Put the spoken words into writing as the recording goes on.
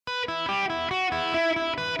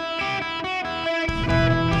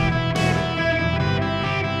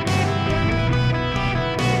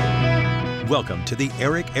Welcome to the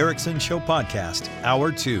Eric Erickson Show Podcast,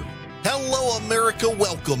 Hour 2. Hello, America.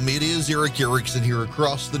 Welcome. It is Eric Erickson here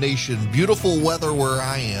across the nation. Beautiful weather where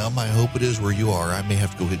I am. I hope it is where you are. I may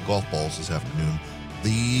have to go hit golf balls this afternoon.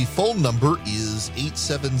 The phone number is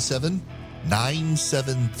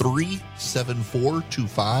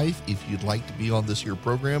 877-973-7425. If you'd like to be on this here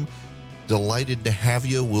program, delighted to have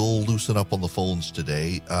you. We'll loosen up on the phones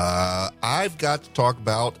today. I've got to talk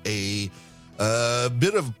about a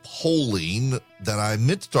bit of polling that I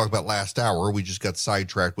meant to talk about last hour. We just got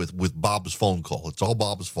sidetracked with Bob's phone call. It's all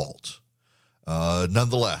Bob's fault.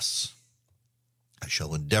 Nonetheless, I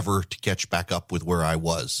shall endeavor to catch back up with where I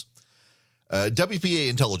was. WPA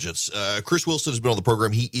Intelligence. Chris Wilson has been on the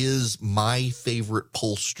program. He is my favorite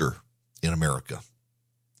pollster in America.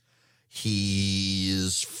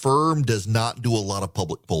 His firm does not do a lot of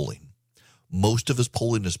public polling. Most of his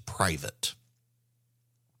polling is private.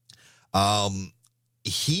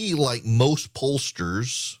 He, like most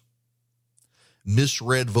pollsters,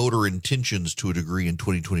 misread voter intentions to a degree in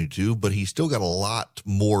 2022, but he still got a lot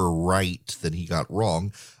more right than he got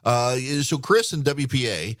wrong. So Chris and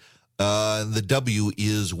WPA, and the W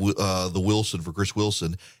is the Wilson for Chris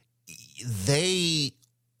Wilson, they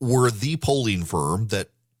were the polling firm that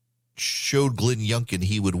showed Glenn Youngkin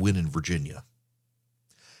he would win in Virginia.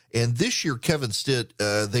 And this year, Kevin Stitt,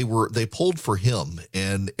 they polled for him,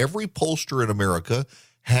 and every pollster in America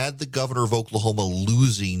had the governor of Oklahoma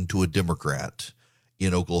losing to a Democrat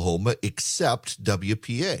in Oklahoma, except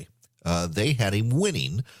WPA. They had him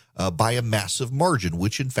winning by a massive margin,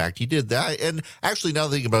 which in fact he did. That, and actually, now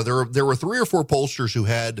thinking about it, there were 3 or 4 pollsters who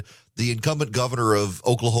had the incumbent governor of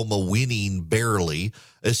Oklahoma winning barely.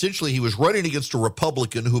 Essentially, he was running against a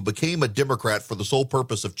Republican who became a Democrat for the sole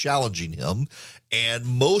purpose of challenging him. And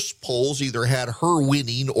most polls either had her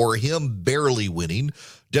winning or him barely winning.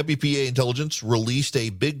 WPA Intelligence released a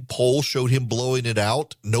big poll, showed him blowing it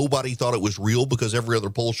out. Nobody thought it was real because every other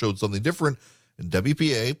poll showed something different. And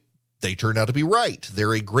WPA, they turned out to be right.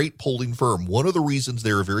 They're a great polling firm. One of the reasons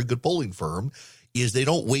they're a very good polling firm is they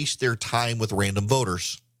don't waste their time with random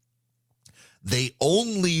voters. They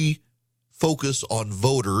only focus on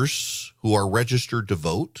voters who are registered to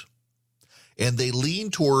vote, and they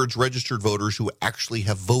lean towards registered voters who actually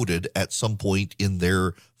have voted at some point in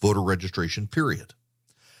their voter registration period.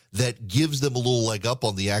 That gives them a little leg up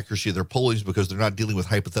on the accuracy of their pollings because they're not dealing with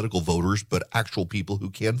hypothetical voters, but actual people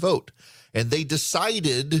who can vote. And they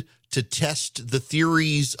decided to test the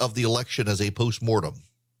theories of the election as a postmortem.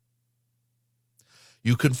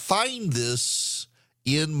 You can find this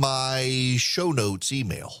in my show notes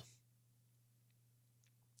email.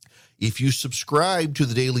 If you subscribe to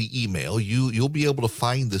the daily email, you'll be able to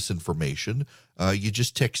find this information. You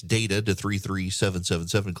just text data to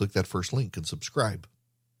 33777, click that first link and subscribe.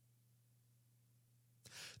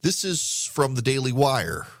 This is from the Daily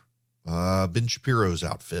Wire, Ben Shapiro's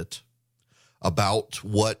outfit, about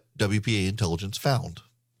what WPA Intelligence found.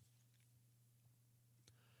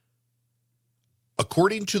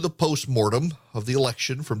 According to the postmortem of the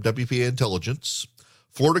election from WPA Intelligence,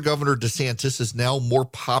 Florida Governor DeSantis is now more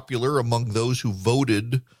popular among those who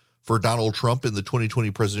voted for Donald Trump in the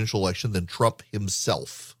 2020 presidential election than Trump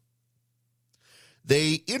himself.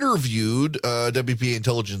 They interviewed, WPA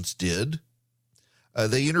Intelligence did,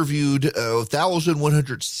 they interviewed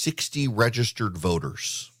 1,160 registered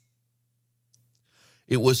voters.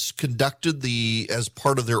 It was conducted as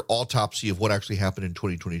part of their autopsy of what actually happened in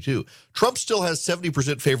 2022. Trump still has 70%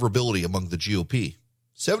 favorability among the GOP.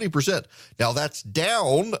 70%. Now, that's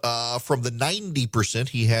down from the 90%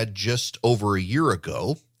 he had just over a year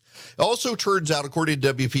ago. It also turns out, according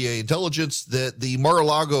to WPA Intelligence, that the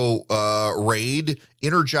Mar-a-Lago raid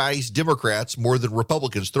energized Democrats more than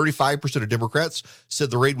Republicans. 35% of Democrats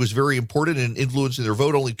said the raid was very important in influencing their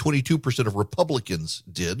vote. Only 22% of Republicans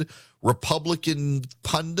did. Republican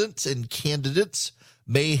pundits and candidates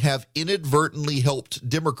may have inadvertently helped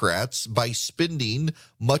Democrats by spending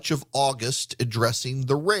much of August addressing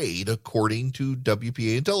the raid, according to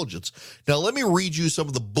WPA Intelligence. Now, let me read you some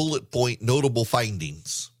of the bullet point notable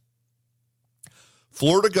findings.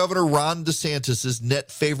 Florida Governor Ron DeSantis' net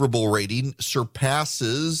favorable rating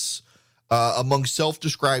surpasses, among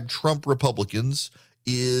self-described Trump Republicans,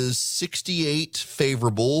 is 68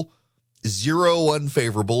 favorable, 0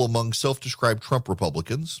 unfavorable among self-described Trump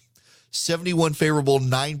Republicans, 71 favorable,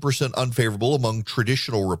 9% unfavorable among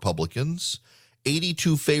traditional Republicans,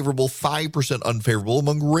 82 favorable, 5% unfavorable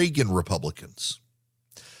among Reagan Republicans.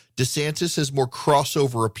 DeSantis has more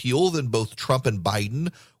crossover appeal than both Trump and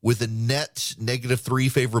Biden, with a net -3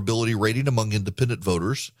 favorability rating among independent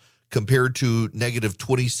voters, compared to negative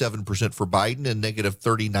 27% for Biden and negative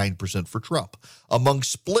 39% for Trump. Among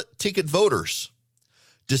split ticket voters,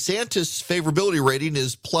 DeSantis' favorability rating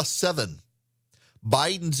is +7.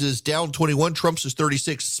 Biden's is down 21. Trump's is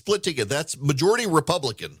 36. Split ticket, that's majority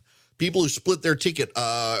Republican. People who split their ticket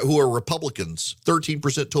who are Republicans,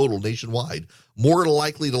 13% total nationwide, more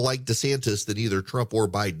likely to like DeSantis than either Trump or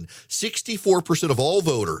Biden. 64% of all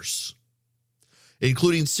voters,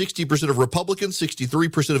 including 60% of Republicans,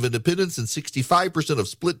 63% of independents, and 65% of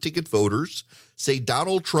split ticket voters, say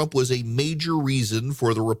Donald Trump was a major reason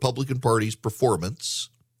for the Republican Party's performance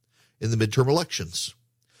in the midterm elections.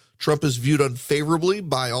 Trump is viewed unfavorably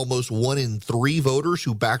by almost 1 in 3 voters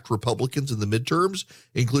who backed Republicans in the midterms,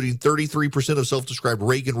 including 33% of self-described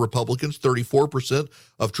Reagan Republicans, 34%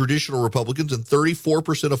 of traditional Republicans, and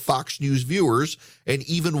 34% of Fox News viewers, and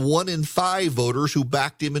even 1 in 5 voters who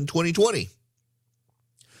backed him in 2020.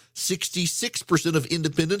 66% of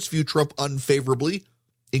independents view Trump unfavorably,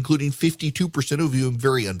 including 52% who view him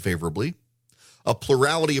very unfavorably. A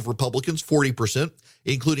plurality of Republicans, 40%,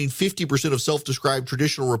 including 50% of self-described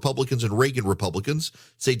traditional Republicans and Reagan Republicans,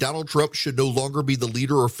 say Donald Trump should no longer be the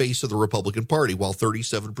leader or face of the Republican Party, while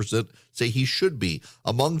 37% say he should be.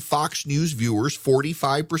 Among Fox News viewers,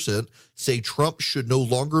 45% say Trump should no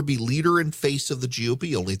longer be leader and face of the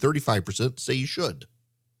GOP. Only 35% say he should.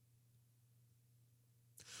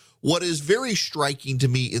 What is very striking to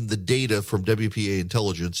me in the data from WPA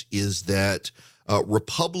Intelligence is that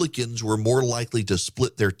Republicans were more likely to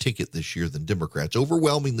split their ticket this year than Democrats.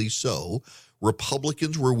 Overwhelmingly so.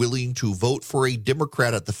 Republicans were willing to vote for a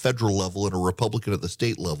Democrat at the federal level and a Republican at the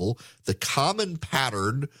state level. The common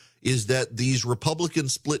pattern is that these Republican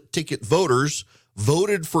split ticket voters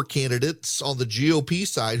voted for candidates on the GOP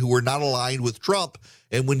side who were not aligned with Trump.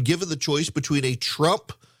 And when given the choice between a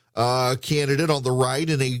Trump candidate on the right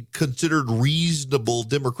and a considered reasonable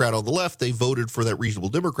Democrat on the left, they voted for that reasonable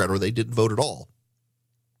Democrat, or they didn't vote at all.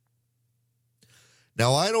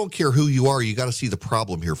 Now, I don't care who you are, you got to see the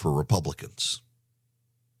problem here for Republicans.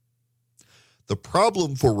 The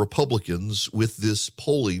problem for Republicans with this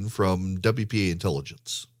polling from WPA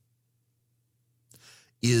Intelligence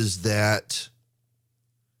is that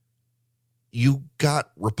you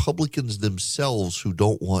got Republicans themselves who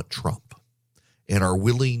don't want Trump and are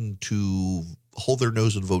willing to hold their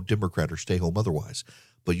nose and vote Democrat or stay home otherwise.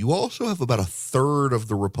 But you also have about a third of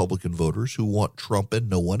the Republican voters who want Trump and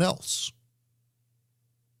no one else.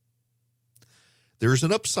 There's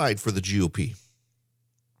an upside for the GOP.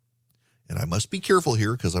 And I must be careful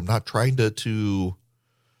here because I'm not trying to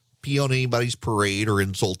pee on anybody's parade or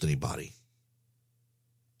insult anybody.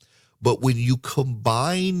 But when you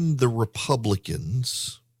combine the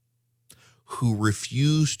Republicans who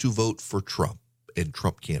refuse to vote for Trump and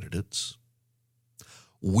Trump candidates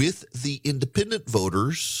with the independent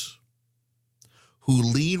voters who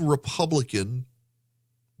lean Republican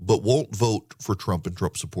but won't vote for Trump and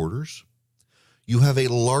Trump supporters, you have a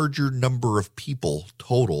larger number of people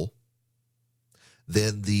total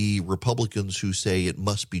than the Republicans who say it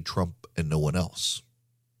must be Trump and no one else.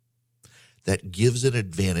 That gives an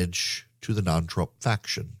advantage to the non-Trump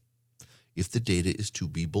faction if the data is to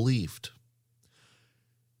be believed.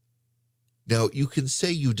 Now, you can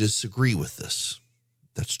say you disagree with this.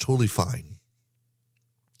 That's totally fine.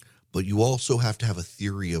 But you also have to have a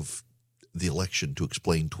theory of the election to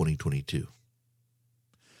explain 2022.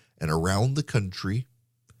 And around the country,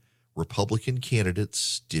 Republican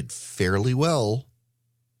candidates did fairly well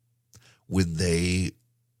when they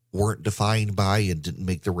weren't defined by and didn't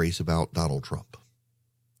make the race about Donald Trump.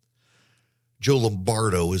 Joe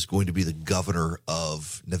Lombardo is going to be the governor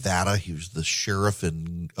of Nevada. He was the sheriff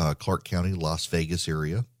in Clark County, Las Vegas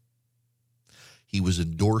area. He was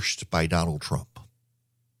endorsed by Donald Trump.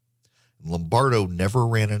 Lombardo never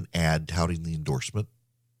ran an ad touting the endorsement,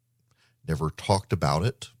 never talked about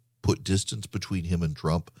it, put distance between him and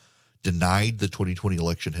Trump, denied the 2020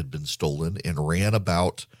 election had been stolen, and ran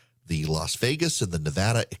about the Las Vegas and the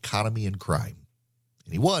Nevada economy and crime.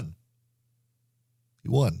 And he won. He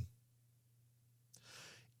won.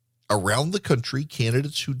 Around the country,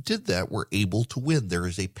 candidates who did that were able to win. There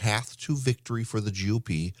is a path to victory for the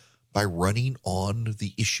GOP by running on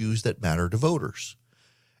the issues that matter to voters.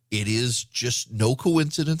 It is just no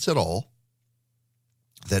coincidence at all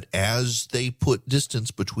that as they put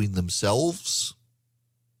distance between themselves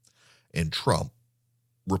and Trump,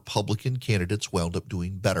 Republican candidates wound up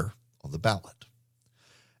doing better on the ballot.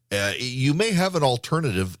 You may have an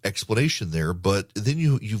alternative explanation there, but then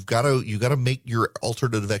you've got to make your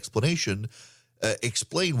alternative explanation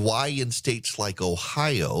explain why in states like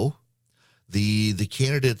Ohio, the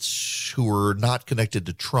candidates who are not connected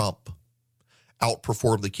to Trump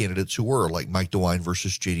outperformed the candidates who were, like Mike DeWine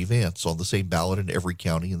versus J.D. Vance on the same ballot in every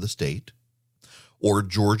county in the state. Or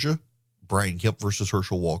Georgia, Brian Kemp versus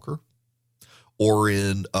Herschel Walker. Or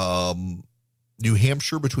in New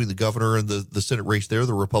Hampshire, between the governor and the Senate race there,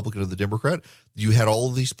 the Republican and the Democrat, you had all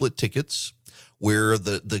of these split tickets where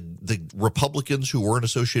the Republicans who weren't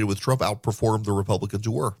associated with Trump outperformed the Republicans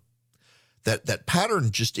who were. That pattern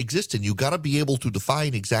just exists, and you got to be able to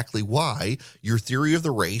define exactly why your theory of the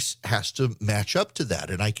race has to match up to that.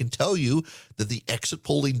 And I can tell you that the exit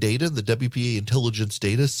polling data and the WPA intelligence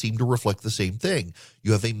data seem to reflect the same thing.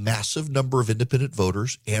 You have a massive number of independent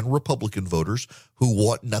voters and Republican voters who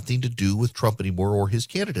want nothing to do with Trump anymore or his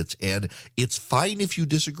candidates. And it's fine if you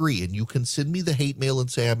disagree, and you can send me the hate mail and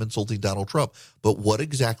say I'm insulting Donald Trump. But what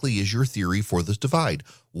exactly is your theory for this divide?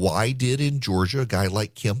 Why did in Georgia a guy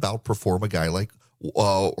like Kemp outperform a guy like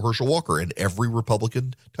Herschel Walker and every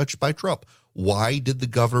Republican touched by Trump? Why did the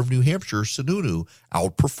governor of New Hampshire, Sununu,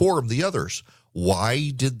 outperform the others?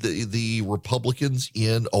 Why did the Republicans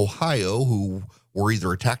in Ohio, who were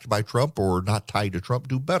either attacked by Trump or not tied to Trump,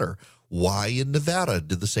 do better? Why in Nevada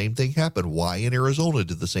did the same thing happen? Why in Arizona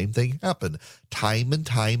did the same thing happen? Time and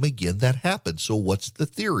time again that happened. So what's the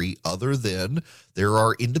theory other than there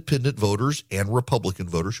are independent voters and Republican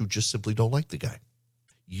voters who just simply don't like the guy?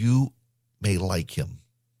 You may like him.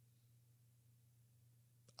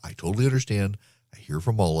 I totally understand. I hear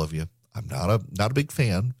from all of you. I'm not a big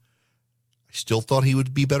fan. I still thought he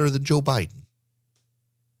would be better than Joe Biden.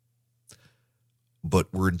 But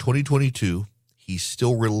we're in 2022. He's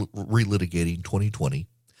still relitigating 2020.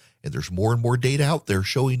 And there's more and more data out there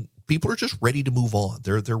showing people are just ready to move on.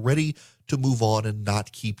 They're ready to move on and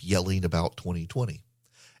not keep yelling about 2020.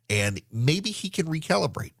 And maybe he can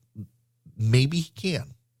recalibrate. Maybe he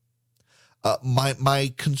can.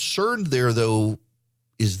 My concern there, though,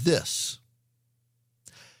 is this.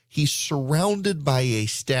 He's surrounded by a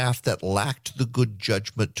staff that lacked the good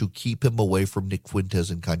judgment to keep him away from Nick Fuentes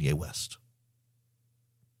and Kanye West.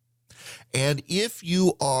 And if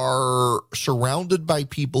you are surrounded by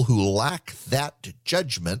people who lack that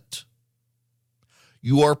judgment,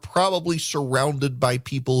 you are probably surrounded by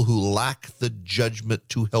people who lack the judgment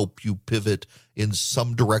to help you pivot in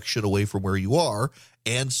some direction away from where you are.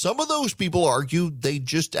 And some of those people argue they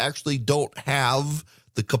just actually don't have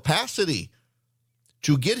the capacity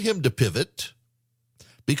to get him to pivot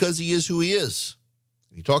because he is who he is.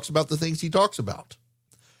 He talks about the things he talks about.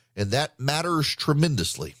 And that matters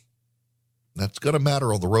tremendously. That's going to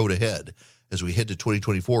matter on the road ahead as we head to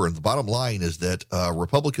 2024. And the bottom line is that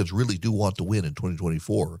Republicans really do want to win in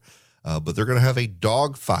 2024, but they're going to have a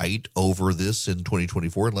dogfight over this in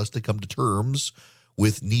 2024 unless they come to terms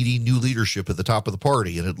with needing new leadership at the top of the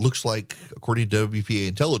party. And it looks like, according to WPA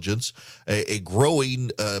intelligence, a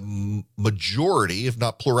growing majority, if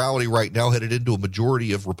not plurality right now, headed into a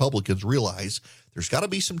majority of Republicans realize there's got to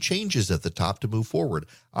be some changes at the top to move forward.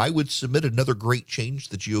 I would submit another great change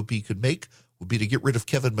the GOP could make would be to get rid of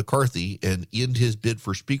Kevin McCarthy and end his bid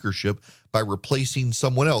for speakership by replacing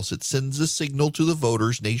someone else. It sends a signal to the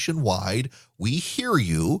voters nationwide. We hear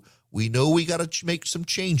you. We know we got to make some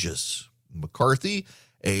changes. McCarthy,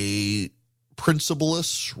 a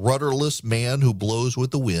principleless, rudderless man who blows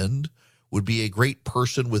with the wind, would be a great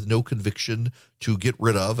person with no conviction to get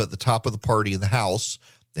rid of at the top of the party in the House,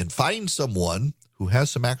 and find someone who has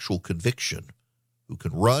some actual conviction, who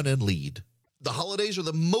can run and lead. The holidays are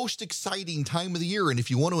the most exciting time of the year, and if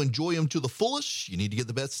you want to enjoy them to the fullest, you need to get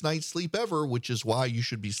the best night's sleep ever, which is why you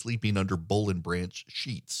should be sleeping under Boll & Branch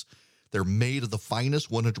sheets. They're made of the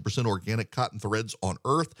finest 100% organic cotton threads on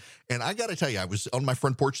earth. And I got to tell you, I was on my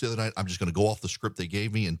front porch the other night. I'm just going to go off the script they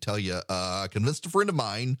gave me and tell you, I convinced a friend of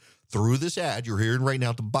mine through this ad you're hearing right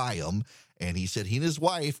now to buy them. And he said he and his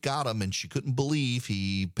wife got them, and she couldn't believe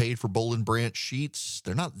he paid for Boll & Branch sheets.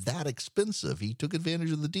 They're not that expensive. He took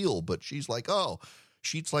advantage of the deal, but she's like, oh,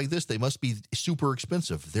 sheets like this, they must be super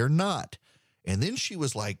expensive. They're not. And then she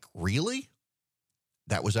was like, really?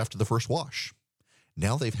 That was after the first wash.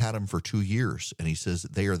 Now they've had them for 2 years, and he says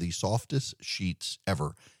they are the softest sheets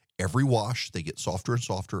ever. Every wash, they get softer and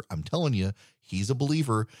softer. I'm telling you, he's a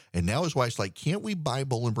believer. And now his wife's like, can't we buy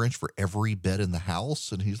Boll & Branch for every bed in the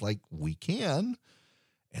house? And he's like, we can.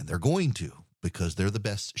 And they're going to, because they're the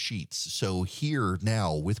best sheets. So here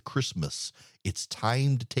now with Christmas, it's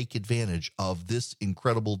time to take advantage of this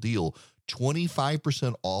incredible deal.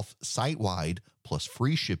 25% off site-wide plus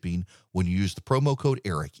free shipping when you use the promo code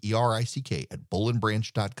ERICK, E-R-I-C-K, at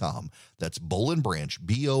bollandbranch.com. That's Boll & Branch,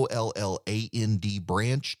 B-O-L-L-A-N-D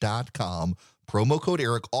branch.com. Promo code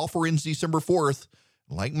ERICK. Offer ends December 4th.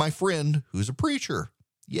 Like my friend who's a preacher.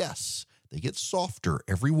 Yes, They get softer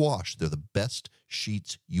every wash. They're the best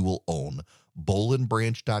sheets you will own.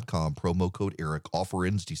 BolandBranch.com, promo code Eric. Offer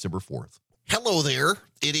ends December 4th. Hello there.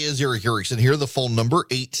 It is Eric Erickson here. The phone number,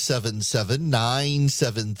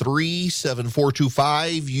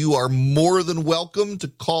 877-973-7425. You are more than welcome to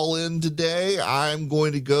call in today. I'm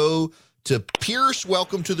going to go to Pierce.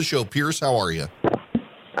 Welcome to the show. Pierce, how are you?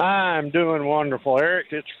 I'm doing wonderful, Eric.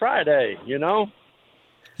 It's Friday, you know?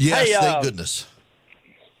 Yes, hey, thank goodness.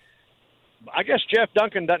 I guess Jeff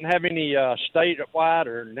Duncan doesn't have any statewide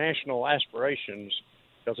or national aspirations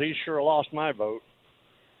because he sure lost my vote.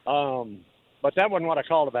 But that wasn't what I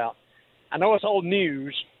called about. I know it's old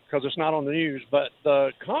news because it's not on the news, but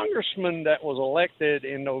the congressman that was elected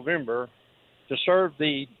in November to serve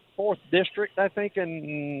the 4th District, I think,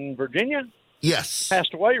 in Virginia, yes,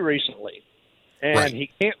 passed away recently. And right.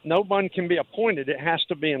 no one can be appointed. It has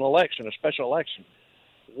to be an election, a special election.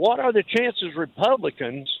 What are the chances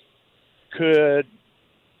Republicans could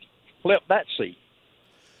flip that seat?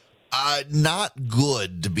 Not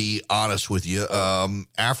good, to be honest with you.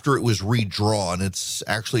 After it was redrawn, it's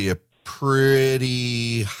actually a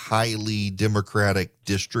pretty highly Democratic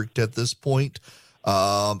district at this point.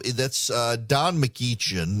 That's Don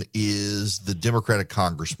McEachin is the Democratic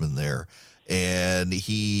congressman there, and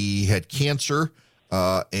he had cancer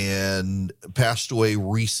and passed away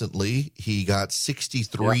recently. He got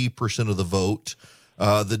 63% of the vote.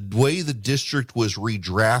 The way the district was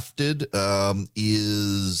redrafted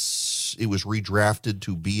is it was redrafted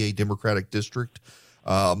to be a Democratic district.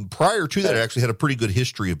 Prior to that, it actually had a pretty good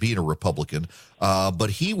history of being a Republican. But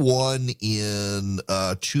he won in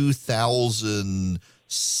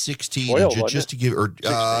 2016. 12, just to give, or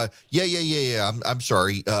yeah. I'm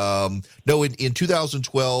sorry. No, in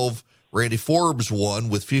 2012, Randy Forbes won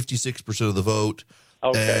with 56% of the vote.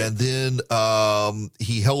 Okay. And then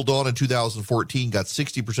he held on in 2014, got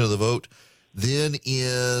 60% of the vote. Then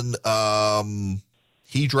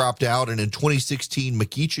he dropped out, and in 2016,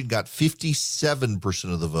 McEachin got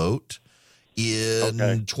 57% of the vote.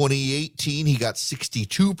 In 2018, he got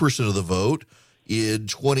 62% of the vote. In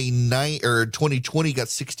 2020, he got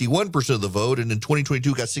 61% of the vote, and in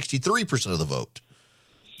 2022, got 63% of the vote.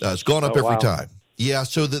 It's gone up every time. Yeah,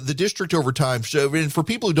 so the district over time, so and for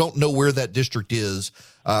people who don't know where that district is,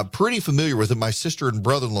 pretty familiar with it. My sister and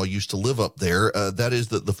brother-in-law used to live up there. That is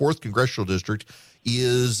the 4th Congressional District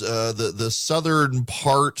is the southern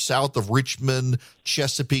part south of Richmond,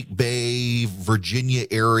 Chesapeake Bay, Virginia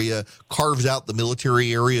area, carves out the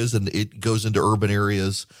military areas, and it goes into urban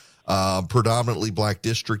areas. Predominantly black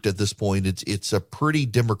district at this point. It's a pretty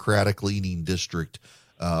Democratic-leaning district,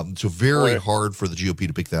 so very hard for the GOP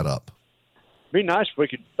to pick that up. Be nice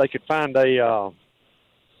if they could find a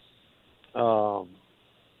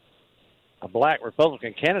black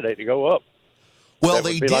Republican candidate to go up. Well,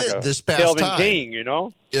 they did like this past Kelvin time. King, you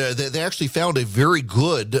know? Yeah, they actually found a very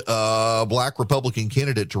good black Republican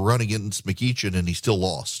candidate to run against McEachin, and he still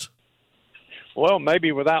lost. Well,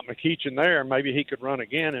 maybe without McEachin there, maybe he could run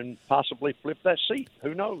again and possibly flip that seat.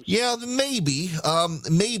 Who knows? Yeah, maybe.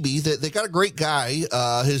 Maybe. They got a great guy.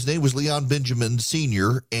 His name was Leon Benjamin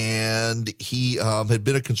Sr., and he had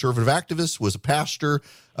been a conservative activist, was a pastor,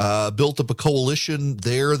 built up a coalition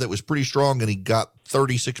there that was pretty strong, and he got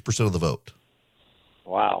 36% of the vote.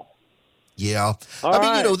 Wow. Yeah. All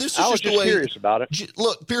right. You know, this is I was just the way. Curious about it.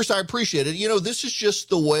 Look, Pierce, I appreciate it. You know, this is just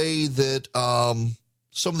the way that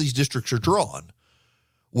some of these districts are drawn.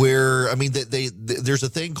 Where, I mean, there's a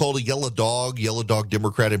thing called a yellow dog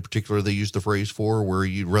Democrat in particular, they use the phrase for, where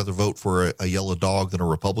you'd rather vote for a yellow dog than a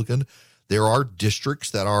Republican. There are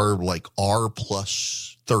districts that are like R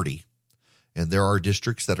plus 30. And there are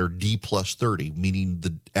districts that are D plus 30, meaning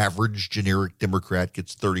the average generic Democrat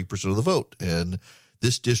gets 30% of the vote. And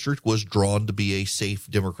this district was drawn to be a safe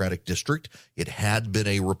Democratic district. It had been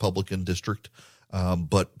a Republican district,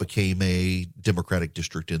 but became a Democratic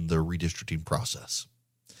district in the redistricting process.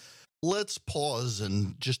 Let's pause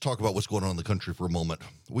and just talk about what's going on in the country for a moment.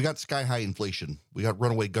 We got sky-high inflation. We got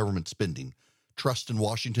runaway government spending. Trust in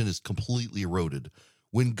Washington is completely eroded.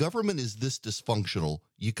 When government is this dysfunctional,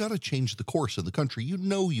 you got to change the course of the country. You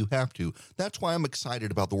know you have to. That's why I'm excited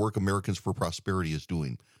about the work Americans for Prosperity is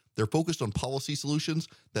doing. They're focused on policy solutions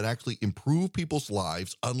that actually improve people's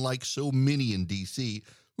lives, unlike so many in D.C.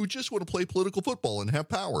 who just want to play political football and have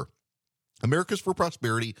power. Americans for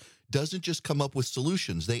Prosperity doesn't just come up with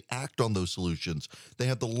solutions. They act on those solutions. They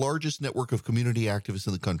have the largest network of community activists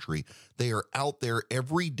in the country. They are out there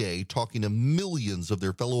every day talking to millions of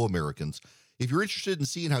their fellow Americans. If you're interested in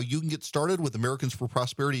seeing how you can get started with Americans for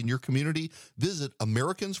Prosperity in your community, visit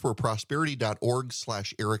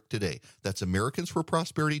americansforprosperity.org/Eric today. That's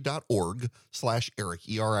americansforprosperity.org/Eric,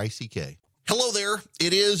 ERICK. Hello there.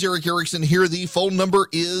 It is Eric Erickson here. The phone number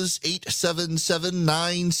is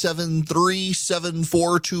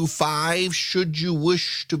 877-973-7425. Should you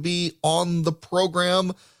wish to be on the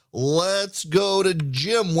program, let's go to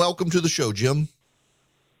Jim. Welcome to the show, Jim.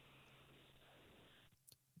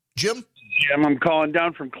 Jim? Jim, I'm calling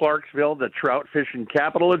down from Clarksville, the trout fishing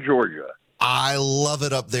capital of Georgia. I love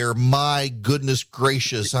it up there. My goodness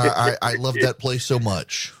gracious. I love that place so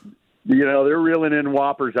much. You know, they're reeling in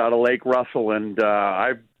whoppers out of Lake Russell, and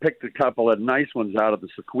I've picked a couple of nice ones out of the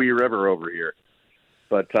Sequoia River over here.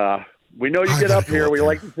 But we know you get up here. We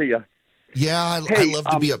like to see you. Yeah, I love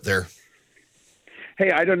to be up there. Hey,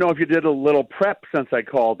 I don't know if you did a little prep since I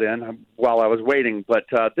called in while I was waiting, but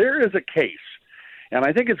there is a case. And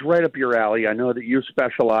I think it's right up your alley. I know that you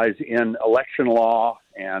specialize in election law,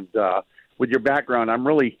 and with your background, I'm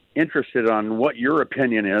really interested on what your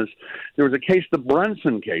opinion is. There was a case, the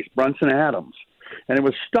Brunson case, Brunson Adams, and it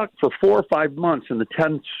was stuck for 4 or 5 months in the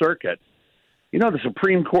 10th Circuit. You know, the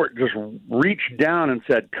Supreme Court just reached down and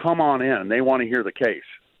said, come on in. They want to hear the case.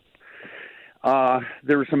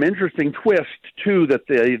 There was some interesting twist, too, that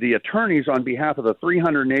the attorneys on behalf of the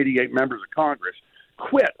 388 members of Congress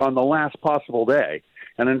quit on the last possible day.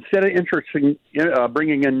 And instead of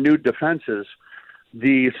bringing in new defenses,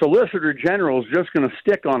 the Solicitor General is just going to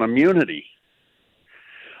stick on immunity.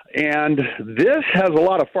 And this has a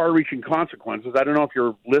lot of far-reaching consequences. I don't know if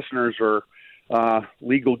your listeners are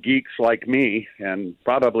legal geeks like me, and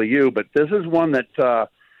probably you, but this is one that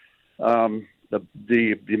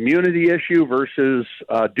the immunity issue versus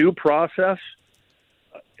due process,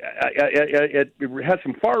 it has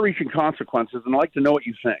some far-reaching consequences, and I'd like to know what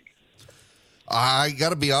you think. I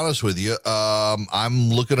got to be honest with you. I'm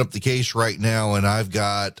looking up the case right now, and I've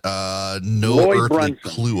got no earthly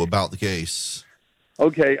clue about the case.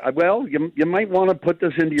 Okay, well, you might want to put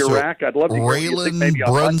this into your rack. I'd love to hear what you think. Raylan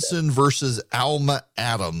Brunson versus Alma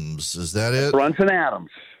Adams. Is that it? Brunson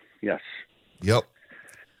Adams, yes. Yep.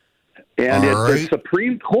 And the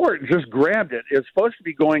Supreme Court just grabbed it. It's supposed to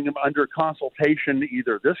be going under consultation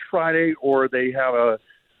either this Friday or they have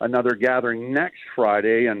another gathering next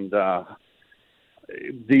Friday. And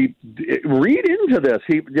read into this.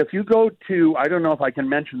 If you go to, I don't know if I can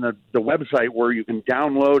mention the website where you can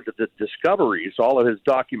download the discoveries, all of his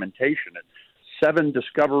documentation at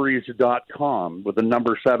 7discoveries.com with the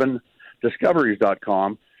number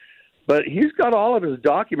 7discoveries.com. But he's got all of his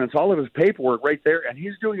documents, all of his paperwork right there, and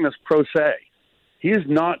he's doing this pro se. He's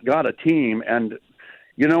not got a team. And,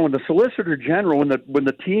 you know, when the Solicitor General, when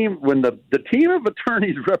the team of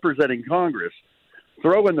attorneys representing Congress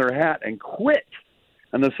throw in their hat and quit,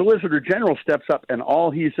 and the Solicitor General steps up and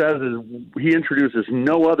all he says is he introduces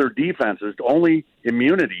no other defenses, only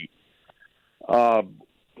immunity. The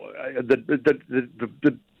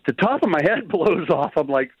top of my head blows off. I'm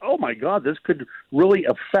like, oh my God, this could really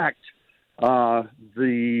affect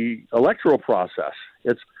the electoral process.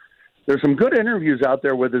 There's some good interviews out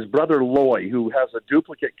there with his brother Loy, who has a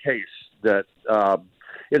duplicate case that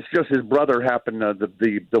it's just his brother happened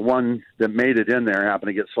the one that made it in there happened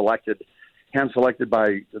to get hand selected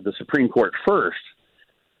by the Supreme Court first.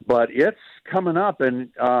 But it's coming up, and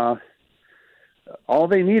all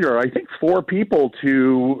they need are, I think, 4 people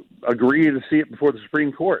to agree to see it before the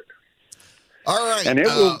Supreme Court. All right. And it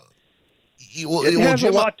has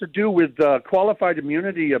a lot to do with qualified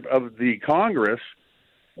immunity of the Congress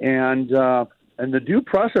and the due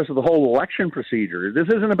process of the whole election procedure. This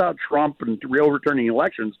isn't about Trump and overturning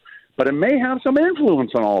elections, but it may have some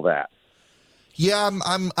influence on all that. Yeah,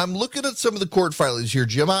 I'm looking at some of the court filings here,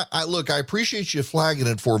 Jim. I appreciate you flagging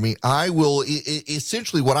it for me. I will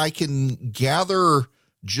essentially what I can gather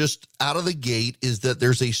just out of the gate is that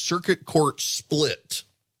there's a circuit court split.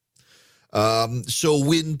 So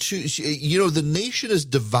when the nation is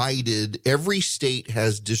divided, every state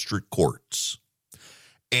has district courts.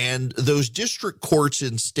 And those district courts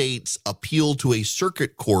in states appeal to a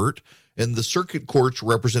circuit court, and the circuit courts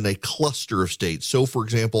represent a cluster of states. So, for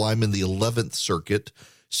example, I'm in the 11th Circuit.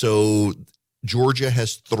 So Georgia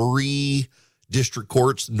has 3 district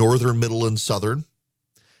courts, northern, middle, and southern.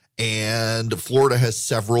 And Florida has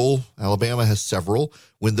several. Alabama has several.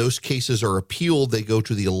 When those cases are appealed, they go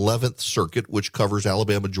to the 11th Circuit, which covers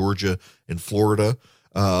Alabama, Georgia, and Florida.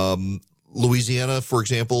 Louisiana, for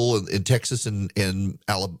example, and Texas and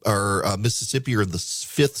Mississippi are in the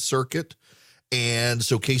 5th Circuit. And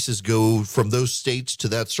so cases go from those states to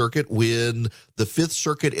that circuit. When the 5th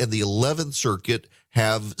Circuit and the 11th Circuit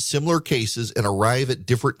have similar cases and arrive at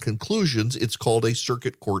different conclusions, it's called a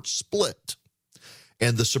circuit court split.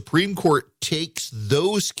 And the Supreme Court takes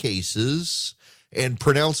those cases and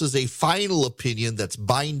pronounces a final opinion that's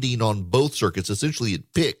binding on both circuits. Essentially,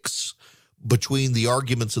 it picks between the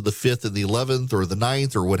arguments of the 5th and the 11th or the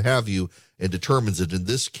 9th or what have you and determines it. In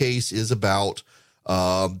this case is about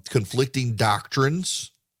conflicting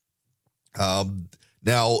doctrines.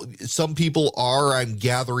 Now, some people are, I'm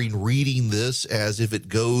gathering, reading this as if it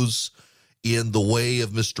goes in the way of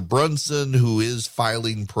Mr. Brunson, who is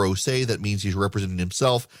filing pro se. That means he's representing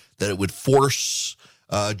himself, that it would force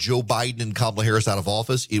Joe Biden and Kamala Harris out of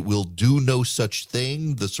office. It will do no such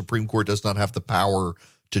thing. The Supreme Court does not have the power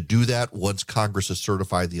to do that once Congress has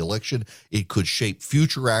certified the election. It could shape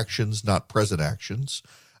future actions, not present actions.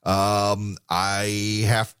 I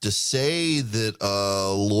have to say that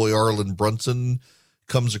Loy Arlen Brunson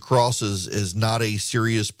comes across as not a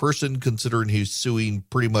serious person, considering he's suing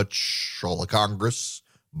pretty much all of Congress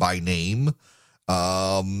by name.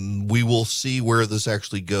 We will see where this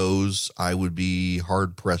actually goes. I would be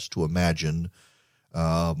hard-pressed to imagine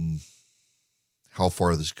how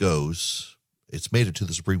far this goes. It's made it to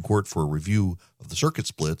the Supreme Court for a review of the circuit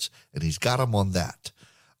splits, and he's got him on that.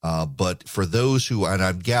 But for those who, and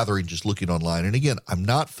I'm gathering just looking online, and again, I'm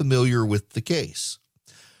not familiar with the case,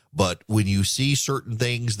 but when you see certain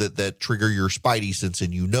things that trigger your spidey sense,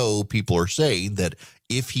 and people are saying that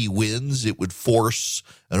if he wins, it would force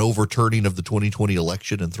an overturning of the 2020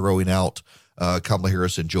 election and throwing out Kamala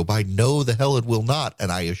Harris and Joe Biden. No, the hell it will not.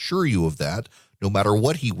 And I assure you of that. No matter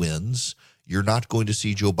what he wins, you're not going to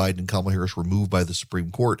see Joe Biden and Kamala Harris removed by the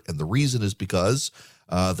Supreme Court. And the reason is because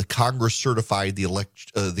the Congress certified the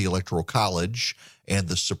Electoral College, and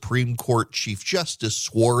the Supreme Court Chief Justice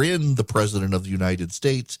swore in the President of the United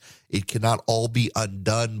States. It cannot all be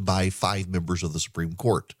undone by 5 members of the Supreme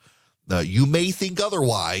Court. You may think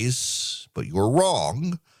otherwise, but you're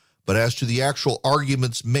wrong. But as to the actual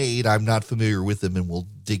arguments made, I'm not familiar with them, and we'll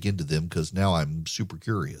dig into them because now I'm super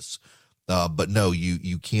curious. But no,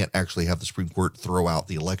 you can't actually have the Supreme Court throw out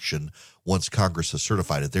the election once Congress has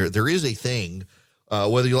certified it. There is a thing,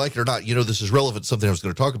 whether you like it or not, this is relevant, something I was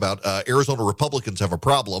going to talk about. Arizona Republicans have a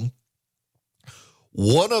problem.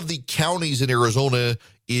 One of the counties in Arizona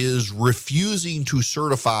is refusing to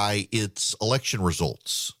certify its election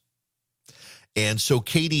results. And so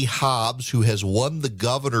Katie Hobbs, who has won the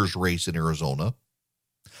governor's race in Arizona,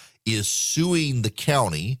 is suing the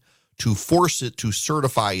county to force it to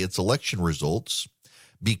certify its election results,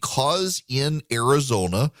 because in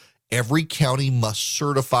Arizona, every county must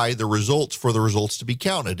certify the results for the results to be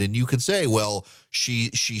counted. And you can say, well,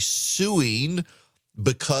 she's suing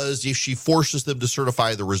because if she forces them to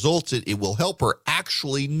certify the results, it will help her.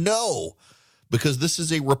 Actually, no, because this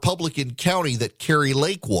is a Republican county that Kari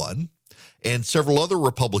Lake won, and several other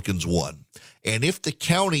Republicans won. And if the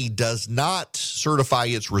county does not certify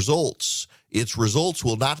its results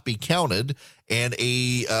will not be counted, and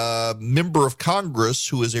a member of Congress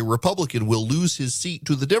who is a Republican will lose his seat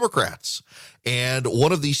to the Democrats. And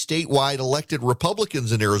one of the statewide elected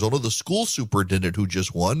Republicans in Arizona, the school superintendent who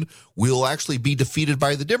just won, will actually be defeated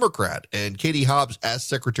by the Democrat. And Katie Hobbs, as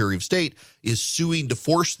Secretary of State, is suing to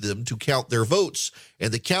force them to count their votes.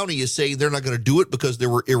 And the county is saying they're not going to do it because there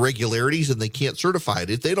were irregularities and they can't certify it.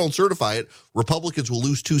 If they don't certify it, Republicans will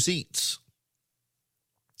lose 2 seats.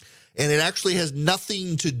 And it actually has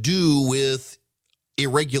nothing to do with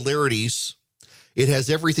irregularities. It has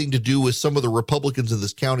everything to do with some of the Republicans in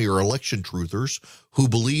this county are election truthers who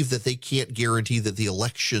believe that they can't guarantee that the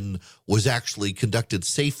election was actually conducted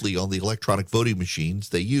safely on the electronic voting machines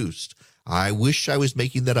they used. I wish I was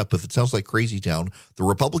making that up. If it sounds like crazy town, the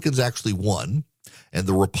Republicans actually won, and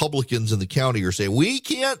the Republicans in the county are saying, we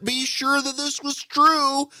can't be sure that this was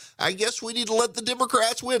true. I guess we need to let the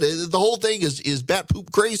Democrats win. The whole thing is bat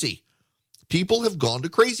poop crazy. People have gone to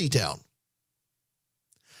crazy town.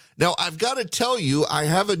 Now, I've got to tell you, I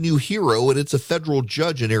have a new hero, and it's a federal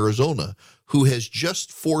judge in Arizona who has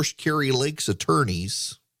just forced Kari Lake's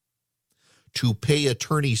attorneys to pay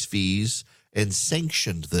attorneys' fees and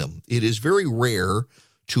sanctioned them. It is very rare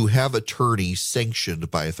to have attorneys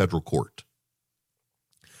sanctioned by a federal court.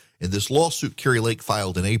 And this lawsuit Kari Lake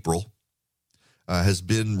filed in April has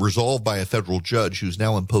been resolved by a federal judge who's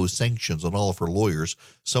now imposed sanctions on all of her lawyers,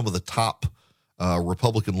 some of the top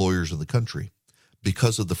Republican lawyers in the country,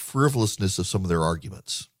 because of the frivolousness of some of their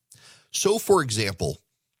arguments. So, for example,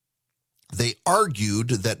 they argued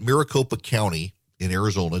that Maricopa County in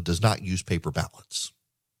Arizona does not use paper ballots,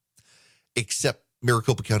 except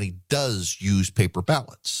Maricopa County does use paper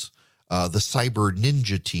ballots. The Cyber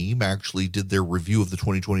Ninja team actually did their review of the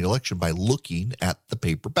 2020 election by looking at the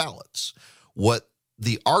paper ballots. What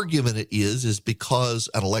the argument is because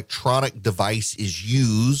an electronic device is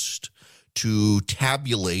used to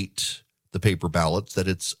tabulate the paper ballots, that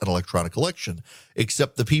it's an electronic election,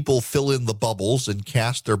 except the people fill in the bubbles and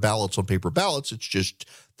cast their ballots on paper ballots. It's just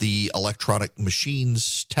the electronic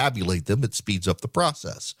machines tabulate them, it speeds up the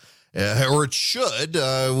process. Or it should.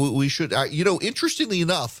 We should. Interestingly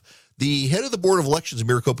enough, the head of the Board of Elections in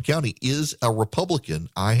Maricopa County is a Republican.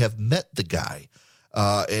 I have met the guy,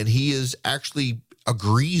 and he is actually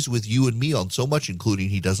agrees with you and me on so much, including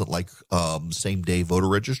he doesn't like same-day voter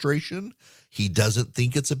registration. He doesn't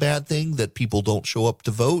think it's a bad thing that people don't show up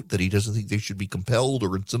to vote, that he doesn't think they should be compelled or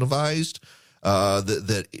incentivized,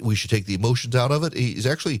 that we should take the emotions out of it. He's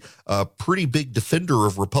actually a pretty big defender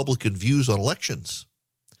of Republican views on elections.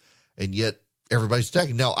 And yet everybody's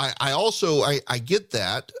attacking. Now, I get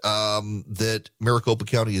that, that Maricopa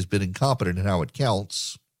County has been incompetent in how it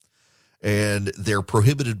counts. And they're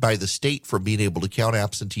prohibited by the state from being able to count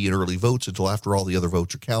absentee and early votes until after all the other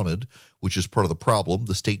votes are counted, which is part of the problem.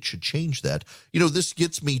 The state should change that. This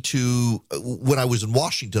gets me to when I was in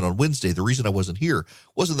Washington on Wednesday. The reason I wasn't here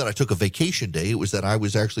wasn't that I took a vacation day. It was that I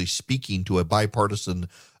was actually speaking to a bipartisan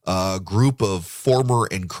group of former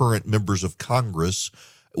and current members of Congress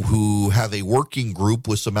who have a working group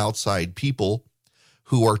with some outside people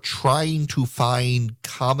who are trying to find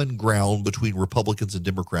common ground between Republicans and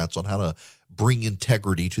Democrats on how to bring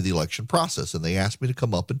integrity to the election process. And they asked me to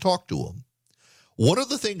come up and talk to them. One of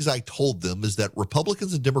the things I told them is that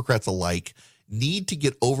Republicans and Democrats alike need to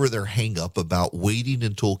get over their hang-up about waiting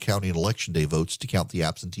until county and election day votes to count the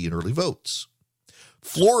absentee and early votes.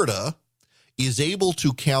 Florida is able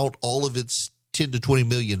to count all of its 10 to 20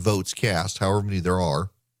 million votes cast, however many there are,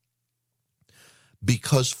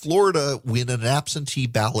 because Florida, when an absentee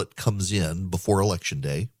ballot comes in before Election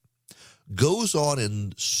Day, goes on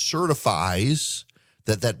and certifies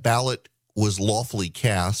that that ballot was lawfully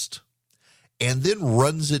cast and then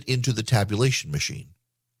runs it into the tabulation machine.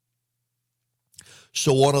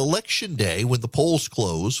 So on Election Day, when the polls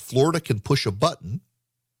close, Florida can push a button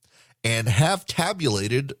and have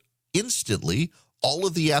tabulated instantly all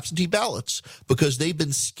of the absentee ballots because they've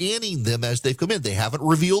been scanning them as they've come in. They haven't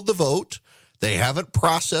revealed the vote. They haven't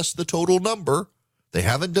processed the total number. They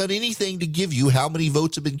haven't done anything to give you how many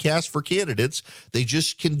votes have been cast for candidates. They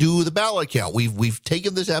just can do the ballot count. We've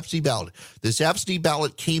taken this absentee ballot. This absentee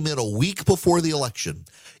ballot came in a week before the election.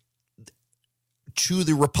 To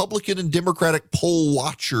the Republican and Democratic poll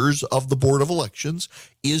watchers of the Board of Elections,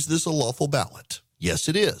 is this a lawful ballot? Yes,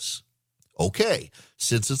 it is. Okay,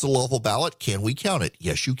 since it's a lawful ballot, can we count it?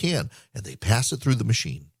 Yes, you can. And they pass it through the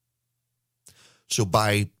machine. So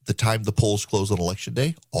by the time the polls close on Election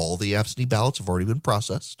Day, all the absentee ballots have already been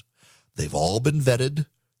processed. They've all been vetted.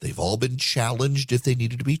 They've all been challenged if they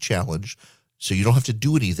needed to be challenged. So you don't have to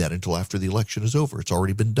do any of that until after the election is over. It's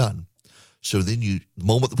already been done. So then the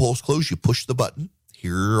moment the polls close, you push the button.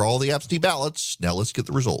 Here are all the absentee ballots. Now let's get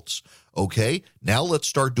the results. Okay, now let's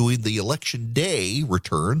start doing the Election Day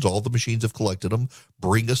returns. All the machines have collected them.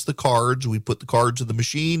 Bring us the cards. We put the cards in the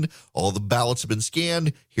machine. All the ballots have been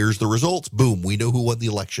scanned. Here's the results. Boom, we know who won the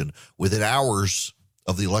election. Within hours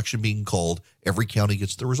of the election being called, every county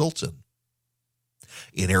gets the results in.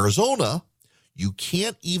 In Arizona, you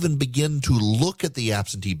can't even begin to look at the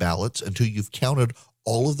absentee ballots until you've counted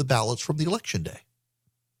all of the ballots from the Election Day.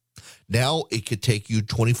 Now it could take you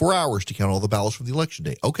 24 hours to count all the ballots from the Election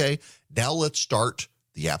Day. Okay, now let's start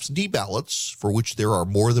the absentee ballots for which there are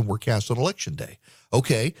more than were cast on Election Day.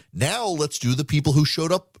 Okay, now let's do the people who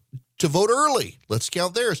showed up to vote early. Let's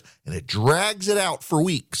count theirs. And it drags it out for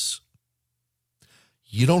weeks.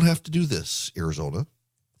 You don't have to do this, Arizona.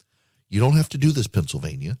 You don't have to do this,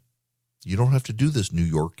 Pennsylvania. You don't have to do this, New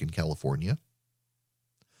York and California.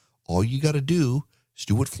 All you got to do is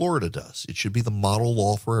do what Florida does. It should be the model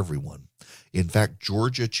law for everyone. In fact,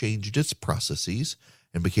 Georgia changed its processes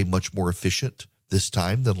and became much more efficient this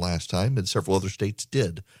time than last time, and several other states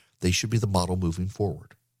did. They should be the model moving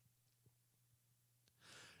forward.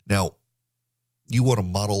 Now, you want a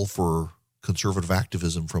model for conservative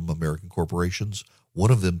activism from American corporations?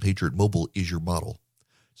 One of them, Patriot Mobile, is your model.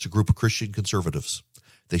 It's a group of Christian conservatives.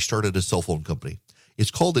 They started a cell phone company.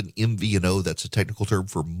 It's called an MVNO. That's a technical term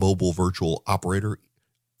for mobile virtual operator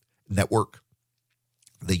network.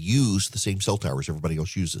 They use the same cell towers everybody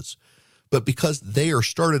else uses. But because they are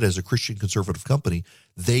started as a Christian conservative company,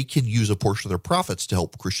 they can use a portion of their profits to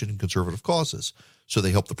help Christian and conservative causes. So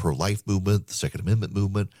they help the pro-life movement, the Second Amendment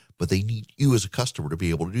movement, but they need you as a customer to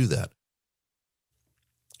be able to do that.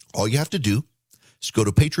 All you have to do is go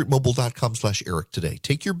to patriotmobile.com/Eric today.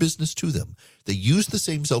 Take your business to them. They use the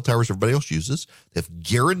same cell towers everybody else uses. They have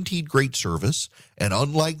guaranteed great service. And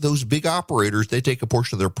unlike those big operators, they take a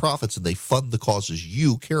portion of their profits and they fund the causes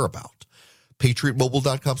you care about.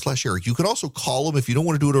 PatriotMobile.com/Eric. You can also call them if you don't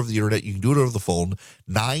want to do it over the internet. You can do it over the phone.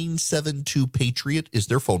 972-PATRIOT is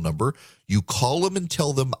their phone number. You call them and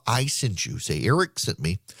tell them I sent you. Say, Eric sent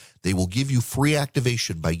me. They will give you free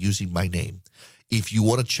activation by using my name. If you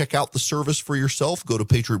want to check out the service for yourself, go to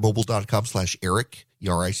PatriotMobile.com/Eric,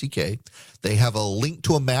 E-R-I-C-K. They have a link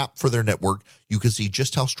to a map for their network. You can see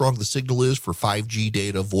just how strong the signal is for 5G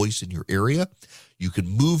data voice in your area. You can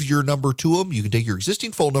move your number to them. You can take your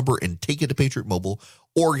existing phone number and take it to Patriot Mobile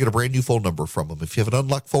or get a brand new phone number from them. If you have an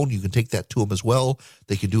unlocked phone, you can take that to them as well.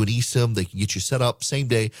 They can do an eSIM. They can get you set up same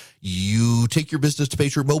day. You take your business to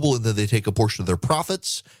Patriot Mobile, and then they take a portion of their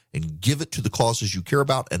profits and give it to the causes you care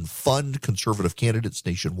about and fund conservative candidates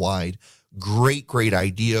nationwide. Great, great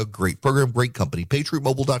idea. Great program. Great company.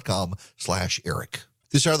 PatriotMobile.com/Eric.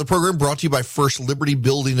 This hour of the program brought to you by First Liberty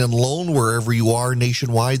Building and Loan. Wherever you are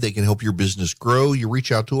nationwide, they can help your business grow. You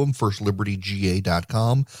reach out to them,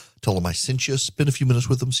 firstlibertyga.com. Tell them I sent you. Spend a few minutes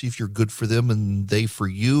with them, see if you're good for them and they for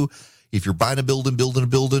you. If you're buying a building,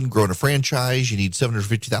 growing a franchise, you need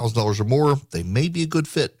 $750,000 or more, they may be a good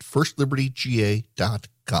fit.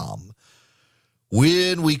 firstlibertyga.com.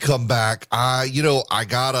 When we come back, I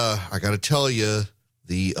gotta tell you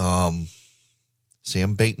the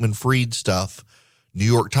Sam Bankman-Fried stuff. New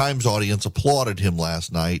York Times audience applauded him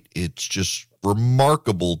last night. It's just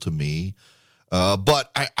remarkable to me. But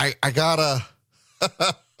I gotta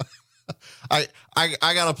I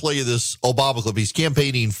gotta play you this Obama clip. He's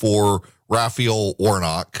campaigning for Raphael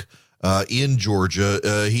Warnock in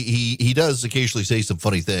Georgia. He does occasionally say some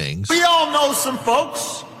funny things. We all know some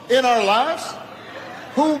folks in our lives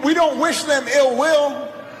who we don't wish them ill will.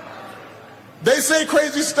 They say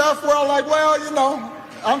crazy stuff. We're all like, well,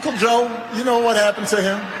 Uncle Joe, you know what happened to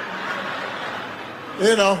him.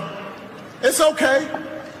 It's okay.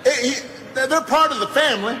 They're part of the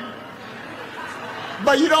family,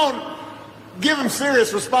 but you don't give them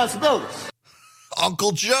serious responsibilities.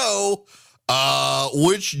 Uncle Joe,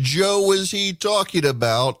 which Joe is he talking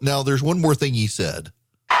about? Now, there's one more thing he said.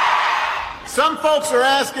 Some folks are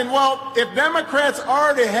asking, well, if Democrats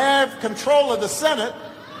already have control of the Senate,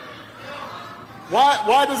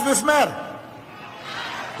 why does this matter?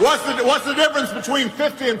 What's the difference between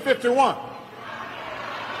 50 and 51?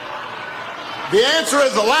 The answer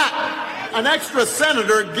is a lot. An extra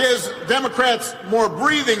senator gives Democrats more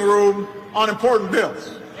breathing room on important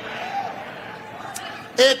bills.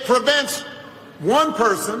 It prevents one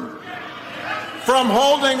person from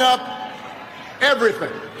holding up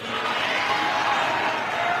everything.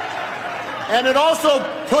 And it also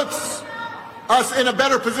puts us in a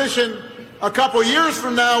better position a couple years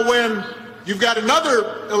from now when you've got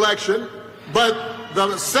another election, but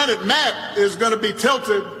the Senate map is going to be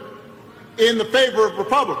tilted in the favor of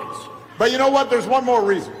Republicans. But you know what? There's one more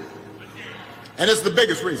reason, and it's the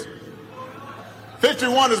biggest reason.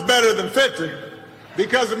 51 is better than 50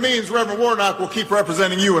 because it means Reverend Warnock will keep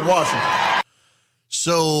representing you in Washington.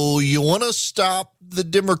 So you want to stop the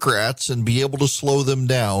Democrats and be able to slow them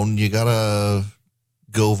down, you got to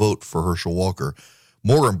go vote for Herschel Walker.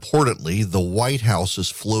 More importantly, the White House is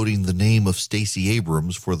floating the name of Stacey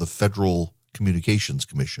Abrams for the Federal Communications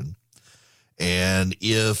Commission. And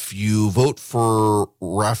if you vote for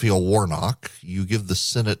Raphael Warnock, you give the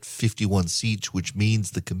Senate 51 seats, which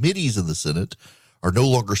means the committees in the Senate are no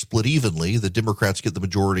longer split evenly. The Democrats get the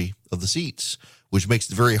majority of the seats, which makes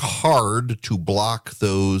it very hard to block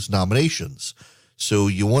those nominations. So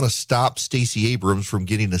you want to stop Stacey Abrams from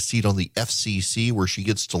getting a seat on the FCC where she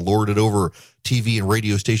gets to lord it over TV and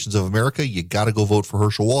radio stations of America. You got to go vote for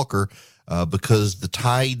Herschel Walker because the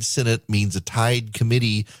tied Senate means a tied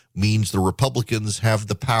committee means the Republicans have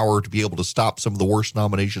the power to be able to stop some of the worst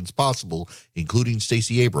nominations possible, including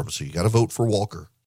Stacey Abrams. So you got to vote for Walker.